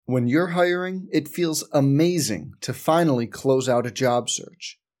When you're hiring, it feels amazing to finally close out a job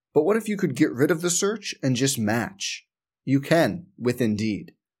search. But what if you could get rid of the search and just match? You can with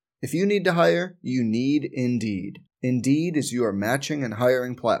Indeed. If you need to hire, you need Indeed. Indeed is your matching and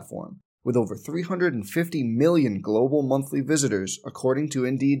hiring platform. With over 350 million global monthly visitors, according to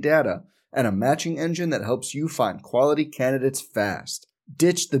Indeed data, and a matching engine that helps you find quality candidates fast.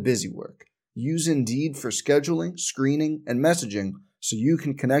 Ditch the busy work. Use Indeed for scheduling, screening, and messaging so you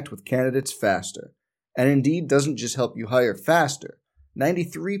can connect with candidates faster. And Indeed doesn't just help you hire faster.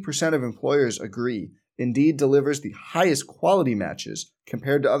 93% of employers agree Indeed delivers the highest quality matches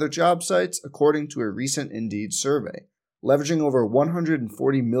compared to other job sites, according to a recent Indeed survey. Leveraging over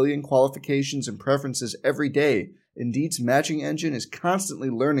 140 million qualifications and preferences every day, Indeed's matching engine is constantly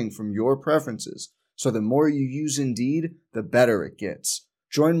learning from your preferences, so the more you use Indeed, the better it gets.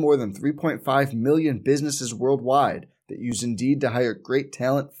 Join more than 3.5 million businesses worldwide that use Indeed to hire great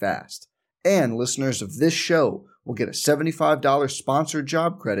talent fast. And listeners of this show will get a $75 sponsored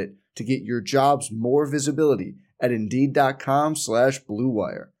job credit to get your jobs more visibility at Indeed.com/Blue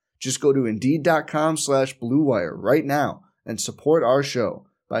Wire. Just go to Indeed.com/Blue Wire right now and support our show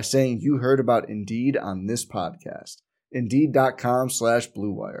by saying you heard about Indeed on this podcast.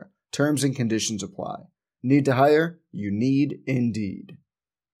 Indeed.com/Blue Wire. Terms and conditions apply. Need to hire? You need Indeed.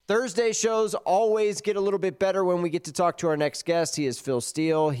 Thursday shows always get a little bit better when we get to talk to our next guest. He is Phil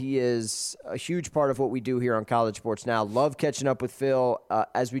Steele. He is a huge part of what we do here on College Sports Now. Love catching up with Phil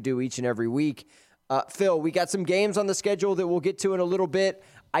as we do each and every week. Phil, we got some games on the schedule that we'll get to in a little bit.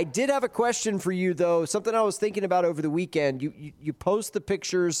 I did have a question for you, though, something I was thinking about over the weekend. You post the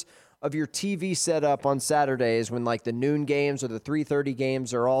pictures of your TV setup on Saturdays when, like, the noon games or the 3:30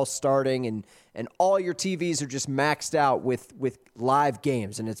 games are all starting and all your TVs are just maxed out with live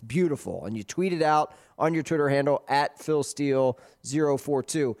games, and it's beautiful. And you tweet it out on your Twitter handle at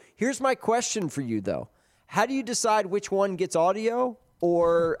PhilSteele042. Here's my question for you, though. How do you decide which one gets audio?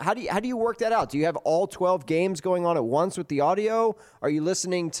 Or how do you work that out? Do you have all 12 games going on at once with the audio? Are you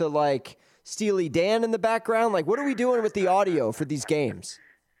listening to, like, Steely Dan in the background? Like, what are we doing with the audio for these games?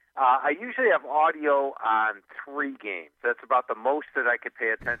 I usually have audio on 3 games. That's about the most that I could pay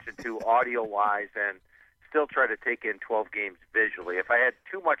attention to audio-wise and still try to take in 12 games visually. If I had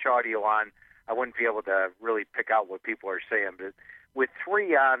too much audio on, I wouldn't be able to really pick out what people are saying. But with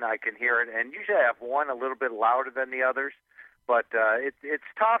 3 on, I can hear it. And usually I have one a little bit louder than the others. But it's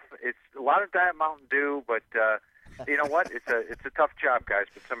tough. It's a lot of Diet Mountain Dew, but you know what? It's a tough job, guys,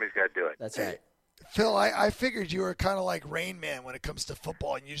 but somebody's got to do it. That's right. Phil, I figured you were kind of like Rain Man when it comes to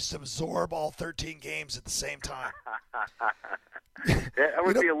football, and you just absorb all 13 games at the same time. That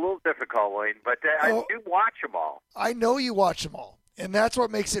would be a little difficult, Wayne, but I do watch them all. I know you watch them all, and that's what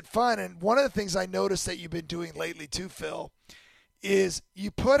makes it fun. And one of the things I noticed that you've been doing lately too, Phil, is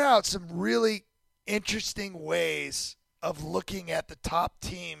you put out some really interesting ways of looking at the top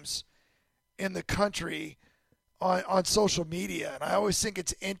teams in the country on social media. And I always think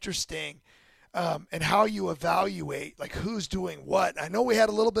it's interesting and how you evaluate, like, who's doing what. I know we had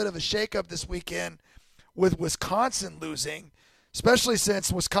a little bit of a shakeup this weekend with Wisconsin losing, especially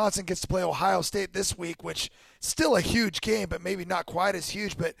since Wisconsin gets to play Ohio State this week, which is still a huge game, but maybe not quite as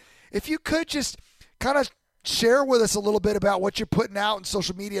huge. But if you could just kind of share with us a little bit about what you're putting out in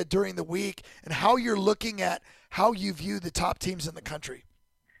social media during the week and how you're looking at how you view the top teams in the country.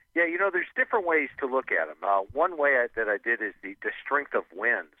 Yeah, there's different ways to look at them. One way that I did is the strength of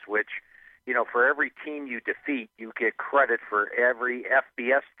wins, which, for every team you defeat, you get credit for every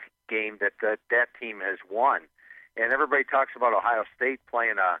FBS game that team has won. And everybody talks about Ohio State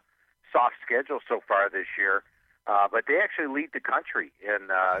playing a soft schedule so far this year, but they actually lead the country in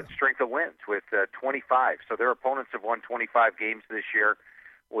strength of wins with 25. So their opponents have won 25 games this year,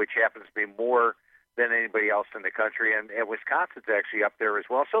 which happens to be more than anybody else in the country. And Wisconsin's actually up there as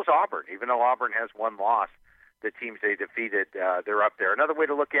well. So is Auburn. Even though Auburn has one loss, the teams they defeated, they're up there. Another way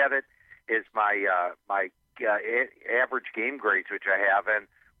to look at it is my average game grades, which I have. And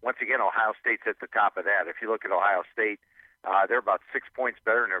once again, Ohio State's at the top of that. If you look at Ohio State, they're about 6 points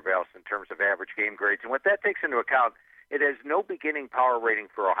better than everybody else in terms of average game grades. And what that takes into account, it has no beginning power rating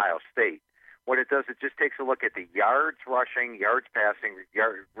for Ohio State. What it does, it just takes a look at the yards rushing, yards passing,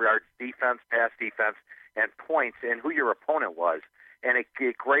 yards defense, pass defense, and points, and who your opponent was. And it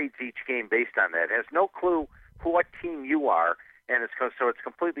grades each game based on that. It has no clue what team you are, and so it's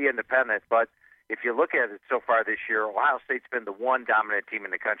completely independent. But if you look at it so far this year, Ohio State's been the one dominant team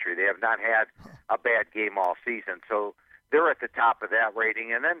in the country. They have not had a bad game all season. So they're at the top of that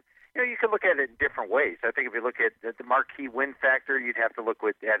rating. And then, you can look at it in different ways. I think if you look at the marquee win factor, you'd have to look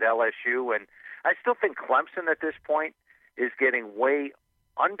at LSU. And I still think Clemson at this point is getting way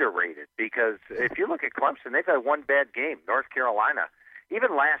underrated because if you look at Clemson, they've had one bad game. North Carolina,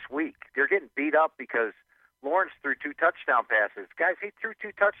 even last week, they're getting beat up because Lawrence threw 2 touchdown passes. Guys, he threw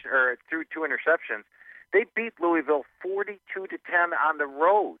threw 2 interceptions. They beat Louisville 42-10 on the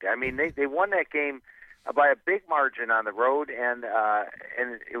road. I mean, they won that game by a big margin on the road, and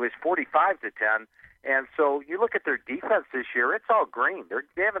it was 45-10. And so you look at their defense this year; it's all green.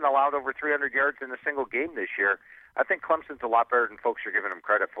 They haven't allowed over 300 yards in a single game this year. I think Clemson's a lot better than folks are giving them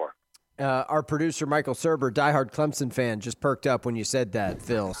credit for. Our producer Michael Serber, diehard Clemson fan, just perked up when you said that,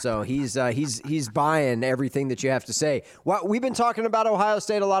 Phil. So he's buying everything that you have to say. Well, we've been talking about Ohio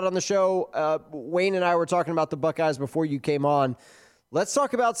State a lot on the show. Wayne and I were talking about the Buckeyes before you came on. Let's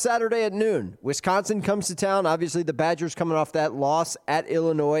talk about Saturday at noon. Wisconsin comes to town. Obviously, the Badgers coming off that loss at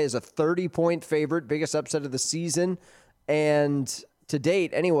Illinois as a 30-point favorite, biggest upset of the season. And to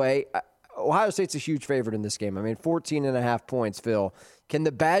date, anyway, Ohio State's a huge favorite in this game. I mean, 14.5 points, Phil. Can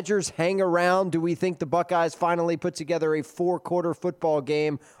the Badgers hang around? Do we think the Buckeyes finally put together a 4-quarter football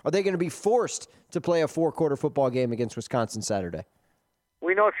game? Are they going to be forced to play a 4-quarter football game against Wisconsin Saturday?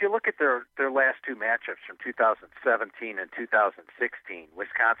 Well, if you look at their last 2 matchups from 2017 and 2016,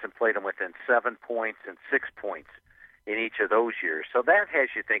 Wisconsin played them within 7 points and 6 points in each of those years. So that has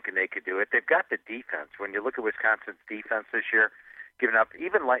you thinking they could do it. They've got the defense. When you look at Wisconsin's defense this year, giving up,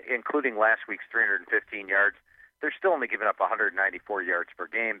 even including last week's 315 yards, they're still only giving up 194 yards per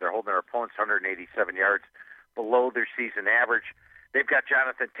game. They're holding their opponents 187 yards below their season average. They've got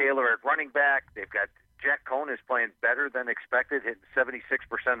Jonathan Taylor at running back. They've got Jack Cohn is playing better than expected, hitting 76%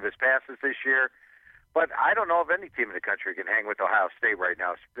 of his passes this year. But I don't know if any team in the country can hang with Ohio State right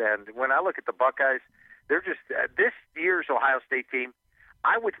now. And when I look at the Buckeyes, they're just this year's Ohio State team,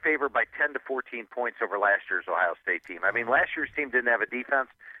 I would favor by 10 to 14 points over last year's Ohio State team. I mean, last year's team didn't have a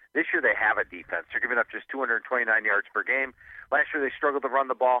defense. This year they have a defense. They're giving up just 229 yards per game. Last year they struggled to run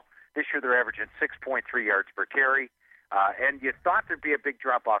the ball. This year they're averaging 6.3 yards per carry. And you thought there'd be a big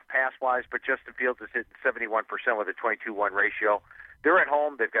drop-off pass-wise, but Justin Fields is hitting 71% with a 22-1 ratio. They're at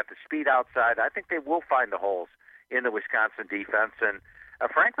home. They've got the speed outside. I think they will find the holes in the Wisconsin defense. And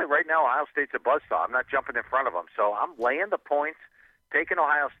frankly, right now, Ohio State's a buzzsaw. I'm not jumping in front of them. So I'm laying the points, taking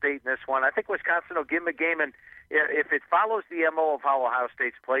Ohio State in this one. I think Wisconsin will give them a game. And if it follows the MO of how Ohio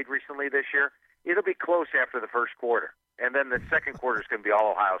State's played recently this year, it'll be close after the first quarter. And then the second quarter is going to be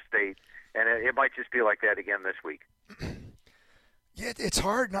all Ohio State. And it might just be like that again this week. Yeah, it's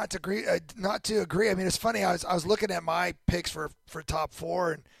hard not to agree. I mean, it's funny. I was looking at my picks for top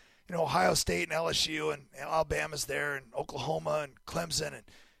 4, and Ohio State and LSU and Alabama's there, and Oklahoma and Clemson and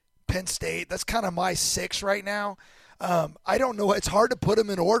Penn State. That's kind of my 6 right now. I don't know. It's hard to put them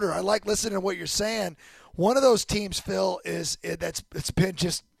in order. I like listening to what you're saying. One of those teams, Phil, it's been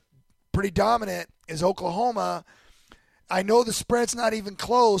just pretty dominant is Oklahoma. I know the spread's not even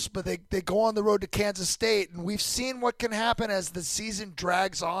close, but they go on the road to Kansas State, and we've seen what can happen as the season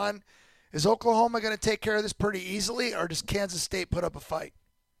drags on. Is Oklahoma going to take care of this pretty easily, or does Kansas State put up a fight?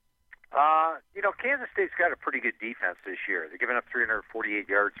 Kansas State's got a pretty good defense this year. They're giving up 348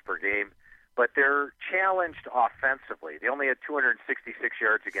 yards per game, but they're challenged offensively. They only had 266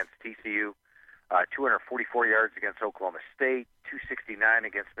 yards against TCU, 244 yards against Oklahoma State, 269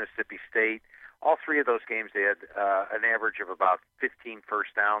 against Mississippi State. All 3 of those games, they had an average of about 15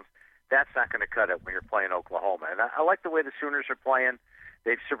 first downs. That's not going to cut it when you're playing Oklahoma. And I like the way the Sooners are playing.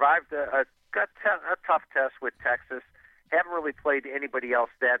 They've survived a tough test with Texas. Haven't really played anybody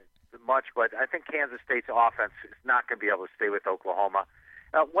else that much, but I think Kansas State's offense is not going to be able to stay with Oklahoma.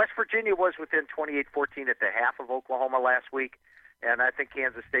 West Virginia was within 28-14 at the half of Oklahoma last week, and I think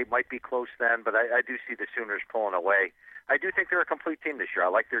Kansas State might be close then, but I do see the Sooners pulling away. I do think they're a complete team this year. I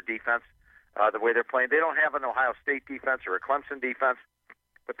like their defense. The way they're playing. They don't have an Ohio State defense or a Clemson defense,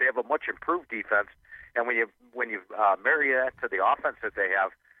 but they have a much improved defense. And when you marry that to the offense that they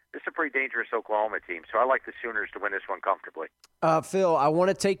have, this is a pretty dangerous Oklahoma team. So I like the Sooners to win this one comfortably. Phil, I want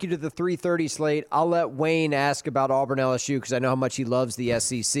to take you to the 3:30 slate. I'll let Wayne ask about Auburn LSU because I know how much he loves the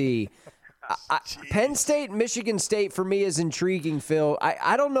SEC. Penn State, Michigan State for me is intriguing, Phil.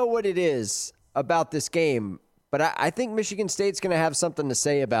 I don't know what it is about this game, but I think Michigan State's going to have something to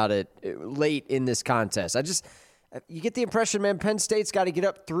say about it late in this contest. You get the impression, man, Penn State's got to get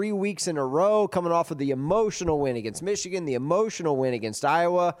up 3 weeks in a row, coming off of the emotional win against Michigan, the emotional win against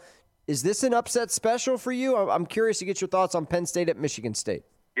Iowa. Is this an upset special for you? I'm curious to get your thoughts on Penn State at Michigan State.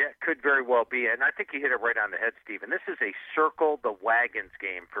 Yeah, it could very well be. And I think you hit it right on the head, Stephen. This is a circle the wagons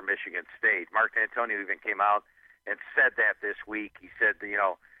game for Michigan State. Mark D'Antonio even came out and said that this week. He said, they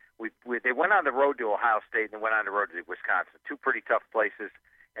went on the road to Ohio State and went on the road to Wisconsin, 2 pretty tough places,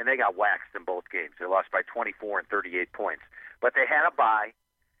 and they got waxed in both games. They lost by 24 and 38 points. But they had a bye.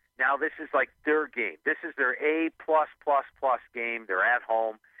 Now this is like their game. This is their A+++ game. They're at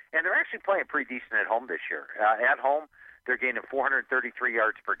home, and they're actually playing pretty decent at home this year. At home, they're gaining 433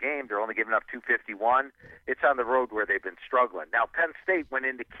 yards per game. They're only giving up 251. It's on the road where they've been struggling. Now Penn State went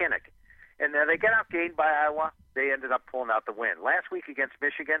into Kinnick, and then they got outgained by Iowa. They ended up pulling out the win. Last week against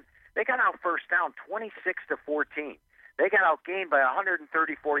Michigan, they got out first down 26-14. They got outgained by 134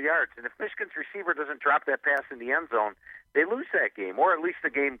 yards, and if Michigan's receiver doesn't drop that pass in the end zone, they lose that game, or at least the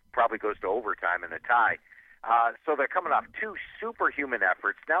game probably goes to overtime and a tie. So they're coming off two superhuman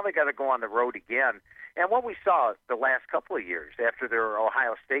efforts. Now they got to go on the road again. And what we saw the last couple of years, after their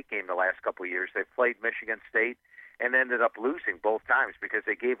Ohio State game the last couple of years, they played Michigan State and ended up losing both times because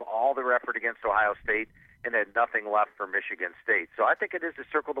they gave all their effort against Ohio State and had nothing left for Michigan State. So I think it is a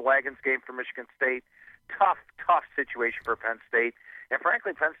circle the wagons game for Michigan State. Tough situation for Penn State. And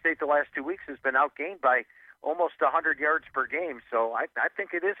frankly, Penn State the last 2 weeks has been outgained by almost 100 yards per game. So I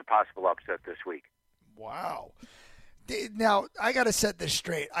think it is a possible upset this week. Wow. Now, I got to set this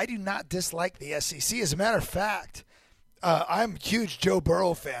straight. I do not dislike the SEC. As a matter of fact, I'm a huge Joe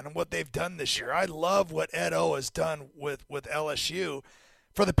Burrow fan and what they've done this year. I love what Ed O has done with LSU.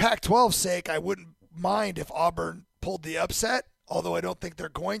 For the Pac-12's sake, I wouldn't mind if Auburn pulled the upset, although I don't think they're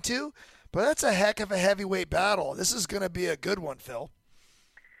going to. But that's a heck of a heavyweight battle. This is going to be a good one, Phil.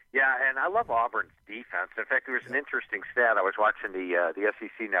 Yeah, and I love Auburn's defense. In fact, there was an interesting stat. I was watching the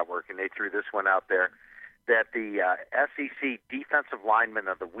SEC Network, and they threw this one out there, that the SEC Defensive Lineman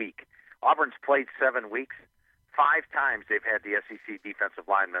of the Week, Auburn's played 7 weeks. 5 times they've had the SEC Defensive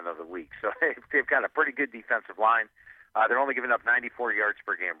Lineman of the Week. So they've got a pretty good defensive line. They're only giving up 94 yards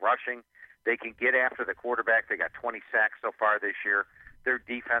per game rushing. They can get after the quarterback. They got 20 sacks so far this year. Their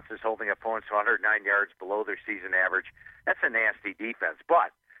defense is holding opponents to 109 yards below their season average. That's a nasty defense. But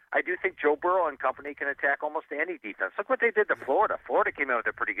I do think Joe Burrow and company can attack almost any defense. Look what they did to Florida. Florida came in with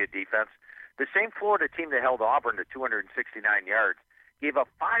a pretty good defense. The same Florida team that held Auburn to 269 yards gave up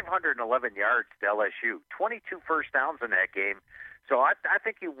 511 yards to LSU, 22 first downs in that game. So I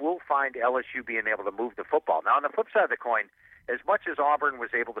think you will find LSU being able to move the football. Now, on the flip side of the coin, as much as Auburn was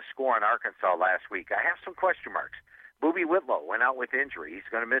able to score on Arkansas last week, I have some question marks. Boobie Whitlow went out with injury. He's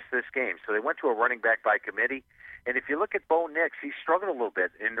going to miss this game. So they went to a running back by committee. And if you look at Bo Nix, he's struggled a little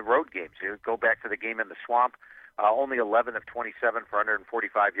bit in the road games. You go back to the game in the Swamp, only 11 of 27 for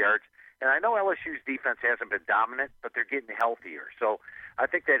 145 yards. And I know LSU's defense hasn't been dominant, but they're getting healthier. So I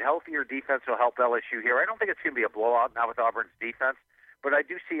think that healthier defense will help LSU here. I don't think it's going to be a blowout now with Auburn's defense, but I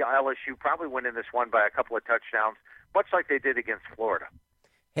do see LSU probably winning this one by a couple of touchdowns, much like they did against Florida.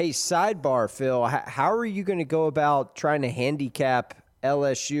 Hey, sidebar, Phil, how are you going to go about trying to handicap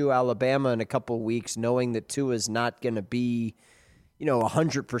LSU, Alabama in a couple of weeks, knowing that Tua's not going to be,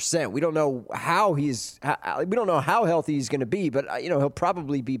 100%? We don't know how healthy he's going to be, but he'll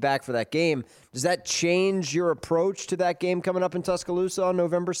probably be back for that game. Does that change your approach to that game coming up in Tuscaloosa on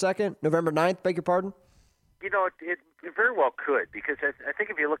November 9th, beg your pardon? It very well could, because I think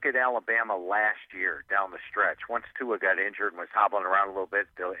if you look at Alabama last year down the stretch, once Tua got injured and was hobbling around a little bit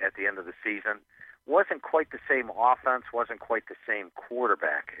at the end of the season, wasn't quite the same offense, wasn't quite the same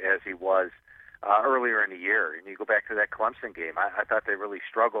quarterback as he was earlier in the year. And you go back to that Clemson game, I thought they really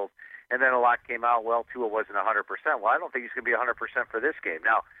struggled. And then a lot came out, well, Tua wasn't 100%. Well, I don't think he's going to be 100% for this game.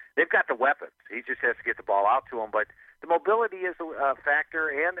 Now, they've got the weapons. He just has to get the ball out to him. But the mobility is a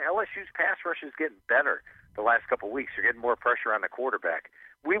factor, and LSU's pass rush is getting better the last couple of weeks. They're getting more pressure on the quarterback.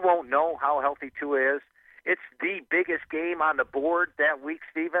 We won't know how healthy Tua is. It's the biggest game on the board that week,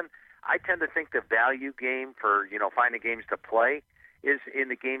 Stephen. I tend to think the value game for, finding games to play is in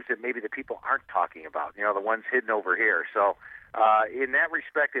the games that maybe the people aren't talking about, the ones hidden over here. So in that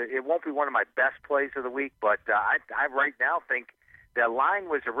respect, it won't be one of my best plays of the week, but I right now think the line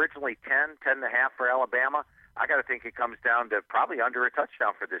was originally 10.5 for Alabama. I got to think it comes down to probably under a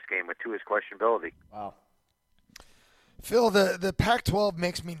touchdown for this game with Tua's questionability. Wow. Phil, the Pac-12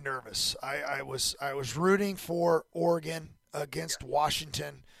 makes me nervous. I was rooting for Oregon against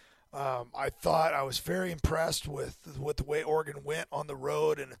Washington. I thought I was very impressed with the way Oregon went on the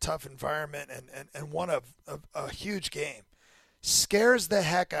road in a tough environment and won a huge game. Scares the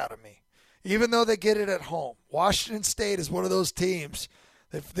heck out of me, even though they get it at home. Washington State is one of those teams.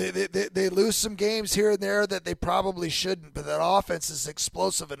 They lose some games here and there that they probably shouldn't, but that offense is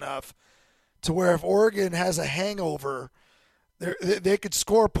explosive enough to where if Oregon has a hangover, they could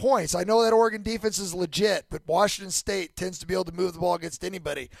score points. I know that Oregon defense is legit, but Washington State tends to be able to move the ball against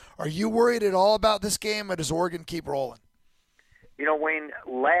anybody. Are you worried at all about this game, or does Oregon keep rolling? Wayne,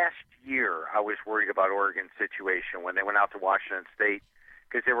 last year I was worried about Oregon's situation when they went out to Washington State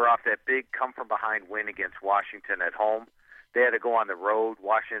because they were off that big come-from-behind win against Washington at home. They had to go on the road.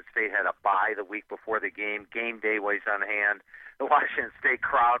 Washington State had a bye the week before the game. Game day was on hand. The Washington State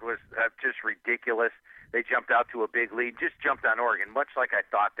crowd was just ridiculous. They jumped out to a big lead, just jumped on Oregon, much like I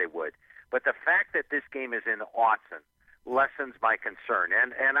thought they would. But the fact that this game is in Autzen lessens my concern.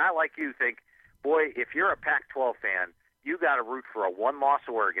 And I, like you, think, boy, if you're a Pac-12 fan, you got to root for a one-loss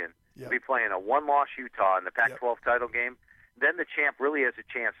Oregon to be playing a one-loss Utah in the Pac-12 title game. Then the champ really has a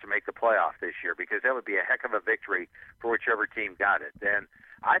chance to make the playoff this year, because that would be a heck of a victory for whichever team got it. And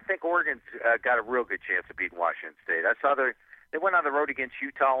I think Oregon's got a real good chance of beating Washington State. I saw they went on the road against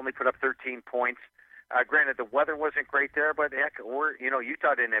Utah, only put up 13 points. Granted, the weather wasn't great there, but heck,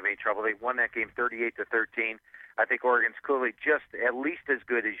 Utah didn't have any trouble. They won that game 38-13. I think Oregon's clearly just at least as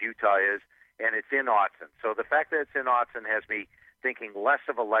good as Utah is, and it's in Autzen. So the fact that it's in Autzen has me thinking less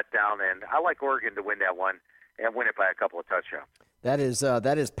of a letdown, and I like Oregon to win that one and win it by a couple of touchdowns. That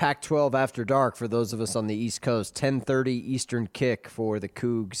is Pac-12 After Dark for those of us on the East Coast. 10:30 Eastern kick for the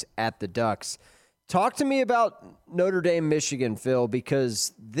Cougs at the Ducks. Talk to me about Notre Dame, Michigan, Phil,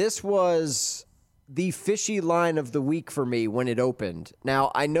 because this was the fishy line of the week for me when it opened.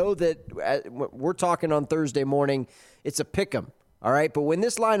 Now, I know that we're talking on Thursday morning, it's a pick'em, all right? But when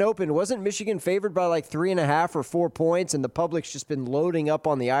this line opened, wasn't Michigan favored by like 3.5 or 4 points, and the public's just been loading up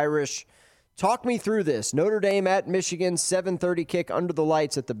on the Irish? Talk me through this. Notre Dame at Michigan, 7:30 kick under the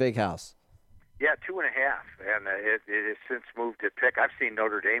lights at the Big House. Yeah, 2.5, and it has since moved to pick. I've seen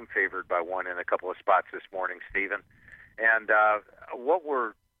Notre Dame favored by 1 in a couple of spots this morning, Stephen. And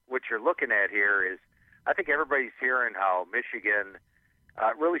what you're looking at here is, I think everybody's hearing how Michigan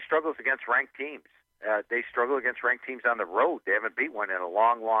really struggles against ranked teams. They struggle against ranked teams on the road. They haven't beat one in a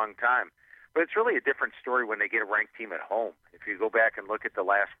long, long time. But it's really a different story when they get a ranked team at home. If you go back and look at the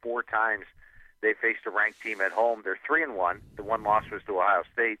last 4 times they faced a ranked team at home, they're 3-1. The one loss was to Ohio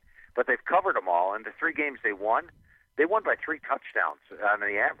State, but they've covered them all. And the 3 games they won by 3 touchdowns on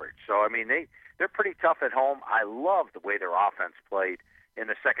the average. So, I mean, they're pretty tough at home. I love the way their offense played in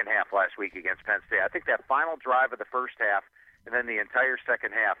the second half last week against Penn State. I think that final drive of the first half and then the entire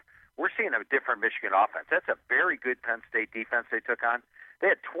second half, we're seeing a different Michigan offense. That's a very good Penn State defense they took on. They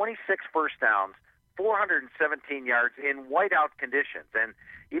had 26 first downs, 417 yards in whiteout conditions. And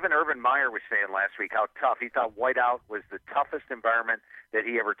even Urban Meyer was saying last week how tough. He thought whiteout was the toughest environment that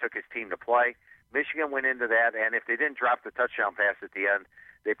he ever took his team to play. Michigan went into that, and if they didn't drop the touchdown pass at the end,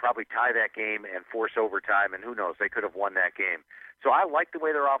 they probably tie that game and force overtime, and who knows, they could have won that game. So I like the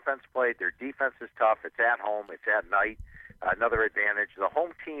way their offense played. Their defense is tough. It's at home. It's at night. Another advantage. The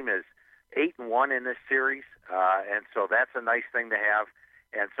home team is 8-1 in this series, and so that's a nice thing to have.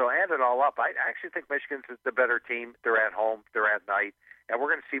 And so add it all up, I actually think Michigan's the better team. They're at home. They're at night. And we're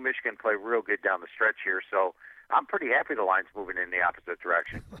going to see Michigan play real good down the stretch here. So I'm pretty happy the line's moving in the opposite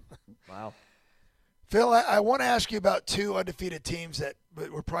direction. Wow. Phil, I want to ask you about 2 undefeated teams that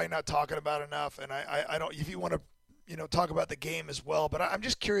we're probably not talking about enough. And I don't, if you want to, talk about the game as well, but I'm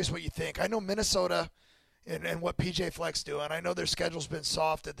just curious what you think. I know Minnesota and what PJ Fleck's doing. I know their schedule's been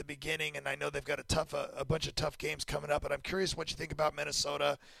soft at the beginning, and I know they've got a bunch of tough games coming up. But I'm curious what you think about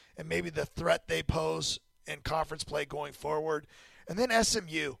Minnesota and maybe the threat they pose in conference play going forward. And then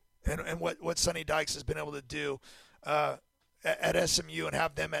SMU and what Sonny Dykes has been able to do at SMU and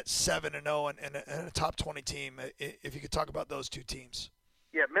have them at 7-0 and a top 20 team. If you could talk about those 2 teams.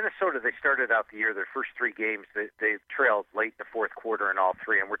 Yeah, Minnesota, they started out the year, their first 3 games, they trailed late in the fourth quarter in all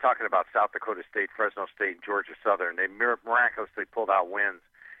 3. And we're talking about South Dakota State, Fresno State, and Georgia Southern. They miraculously pulled out wins.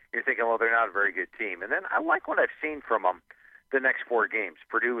 You're thinking, well, they're not a very good team. And then I like what I've seen from them the next 4 games,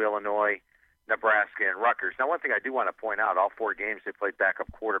 Purdue, Illinois, Nebraska, and Rutgers. Now, one thing I do want to point out, all 4 games they played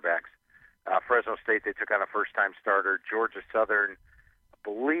backup quarterbacks. Fresno State, they took on a first-time starter. Georgia Southern, I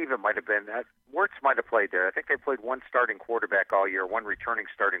believe it might have been Wirtz might have played there. I think they played 1 starting quarterback all year, 1 returning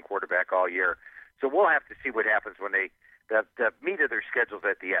starting quarterback all year. So we'll have to see what happens when the meat of their schedules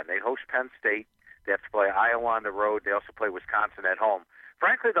at the end. They host Penn State. They have to play Iowa on the road. They also play Wisconsin at home.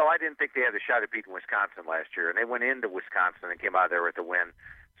 Frankly, though, I didn't think they had a shot at beating Wisconsin last year, and they went into Wisconsin and came out of there with a win.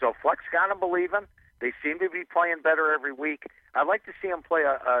 So Fleck's got them believing. They seem to be playing better every week. I'd like to see them play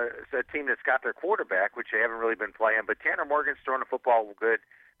a team that's got their quarterback, which they haven't really been playing. But Tanner Morgan's throwing the football good.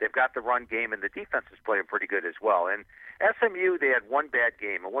 They've got the run game, and the defense is playing pretty good as well. And SMU, they had 1 bad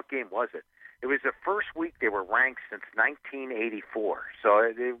game. And what game was it? It was the first week they were ranked since 1984. So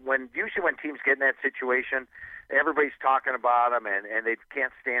usually when teams get in that situation, everybody's talking about them, and they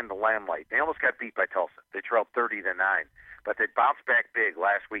can't stand the limelight. They almost got beat by Tulsa. They trailed 30-9. But they bounced back big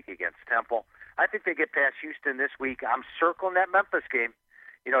last week against Temple. I think they get past Houston this week. I'm circling that Memphis game.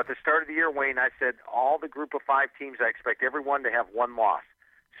 At the start of the year, Wayne, I said all the group of 5 teams, I expect everyone to have 1 loss.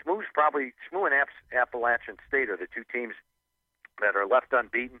 SMU and Appalachian State are the 2 teams that are left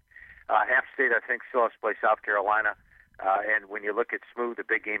unbeaten. App State, I think, still has to play South Carolina. And when you look at Smooth, the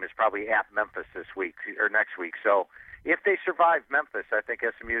big game is probably at Memphis this week or next week. So if they survive Memphis, I think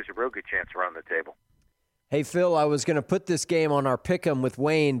SMU has a real good chance around the table. Hey, Phil, I was going to put this game on our pick'em with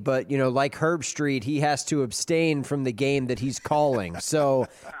Wayne, but, like Herb Street, he has to abstain from the game that he's calling. So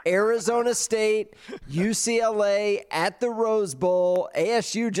Arizona State, UCLA at the Rose Bowl,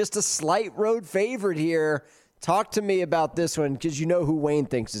 ASU just a slight road favorite here. Talk to me about this one because you know who Wayne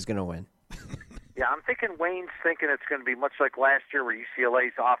thinks is going to win. Yeah, I'm thinking Wayne's thinking it's going to be much like last year where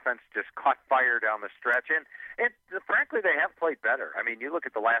UCLA's offense just caught fire down the stretch. And frankly, they have played better. I mean, you look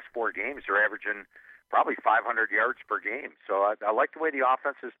at the last 4 games, they're averaging probably 500 yards per game. So I like the way the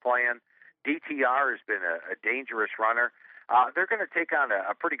offense is playing. DTR has been a dangerous runner. They're going to take on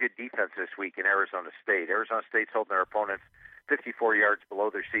a pretty good defense this week in Arizona State. Arizona State's holding their opponents 54 yards below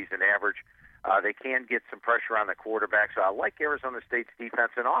their season average. They can get some pressure on the quarterback. So I like Arizona State's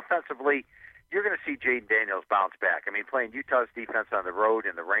defense. And offensively, you're going to see Jaden Daniels bounce back. I mean, playing Utah's defense on the road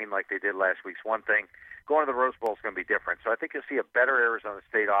in the rain like they did last week's one thing. Going to the Rose Bowl is going to be different. So I think you'll see a better Arizona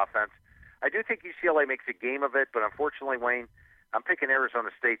State offense. I do think UCLA makes a game of it, but unfortunately, Wayne, I'm picking Arizona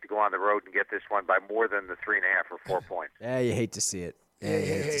State to go on the road and get this one by more than the 3.5 or 4 points. Yeah, you hate to see it.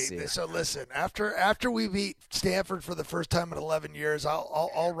 Hey, so listen, after we beat Stanford for the first time in 11 years,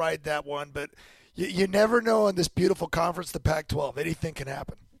 I'll ride that one. But you never know in this beautiful conference, the Pac-12, anything can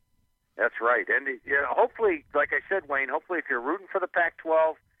happen. That's right, and hopefully, like I said, Wayne, hopefully if you're rooting for the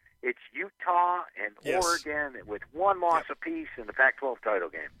Pac-12, it's Utah and Oregon with one loss apiece in the Pac-12 title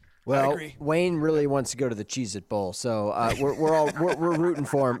game. Well, Wayne really wants to go to the Cheez-It Bowl, so we're rooting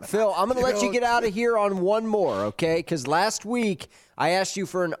for him. Phil, I'm going to let you get out of here on one more, okay? Because last week I asked you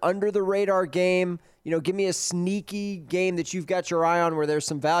for an under-the-radar game. Give me a sneaky game that you've got your eye on where there's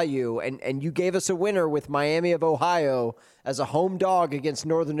some value, and you gave us a winner with Miami of Ohio as a home dog against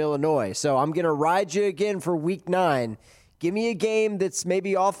Northern Illinois. So I'm going to ride you again for Week 9. Give me a game that's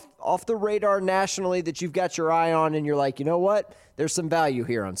maybe off the radar nationally that you've got your eye on, and you're like, you know what? There's some value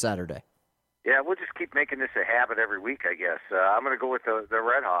here on Saturday. Yeah, we'll just keep making this a habit every week, I guess. I'm going to go with the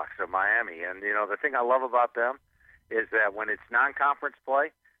Red Hawks of Miami. And, the thing I love about them is that when it's non-conference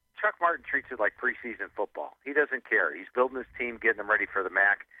play, Chuck Martin treats it like preseason football. He doesn't care. He's building his team, getting them ready for the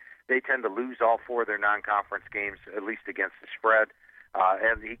MAC. They tend to lose all 4 of their non-conference games, at least against the spread,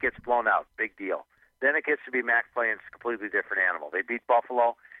 and he gets blown out. Big deal. Then it gets to be MAC play, and it's a completely different animal. They beat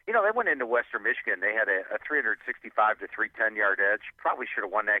Buffalo. They went into Western Michigan. They had a 365 to 310-yard edge. Probably should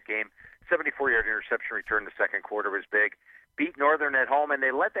have won that game. 74-yard interception return in the second quarter was big. Beat Northern at home, and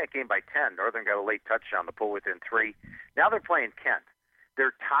they led that game by 10. Northern got a late touchdown to pull within 3. Now they're playing Kent.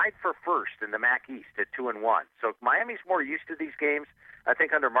 They're tied for first in the MAC East at 2-1. So Miami's more used to these games. I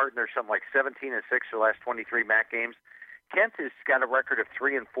think under Martin there's something like 17-6 for the last 23 MAC games. Kent has got a record of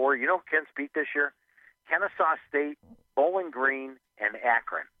 3-4. You know who Kent's beat this year? Kennesaw State, Bowling Green, and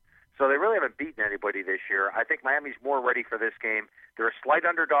Akron. So they really haven't beaten anybody this year. I think Miami's more ready for this game. They're a slight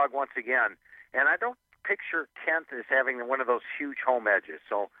underdog once again, and I don't picture Kent as having one of those huge home edges.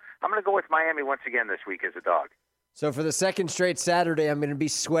 So I'm going to go with Miami once again this week as a dog. So for the second straight Saturday, I'm going to be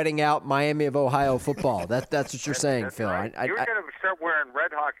sweating out Miami of Ohio football. That's what you're saying, that's Phil. Right. You're going to start wearing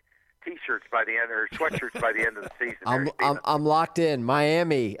Red Hawk T-shirts by the end, or sweatshirts by the end of the season. I'm locked in.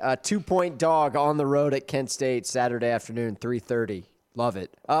 Miami, a 2-point dog on the road at Kent State Saturday afternoon, 3:30. Love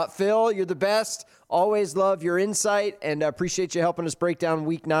it. Phil, you're the best. Always love your insight, and appreciate you helping us break down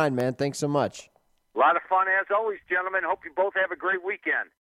Week 9, man. Thanks so much. A lot of fun as always, gentlemen. Hope you both have a great weekend.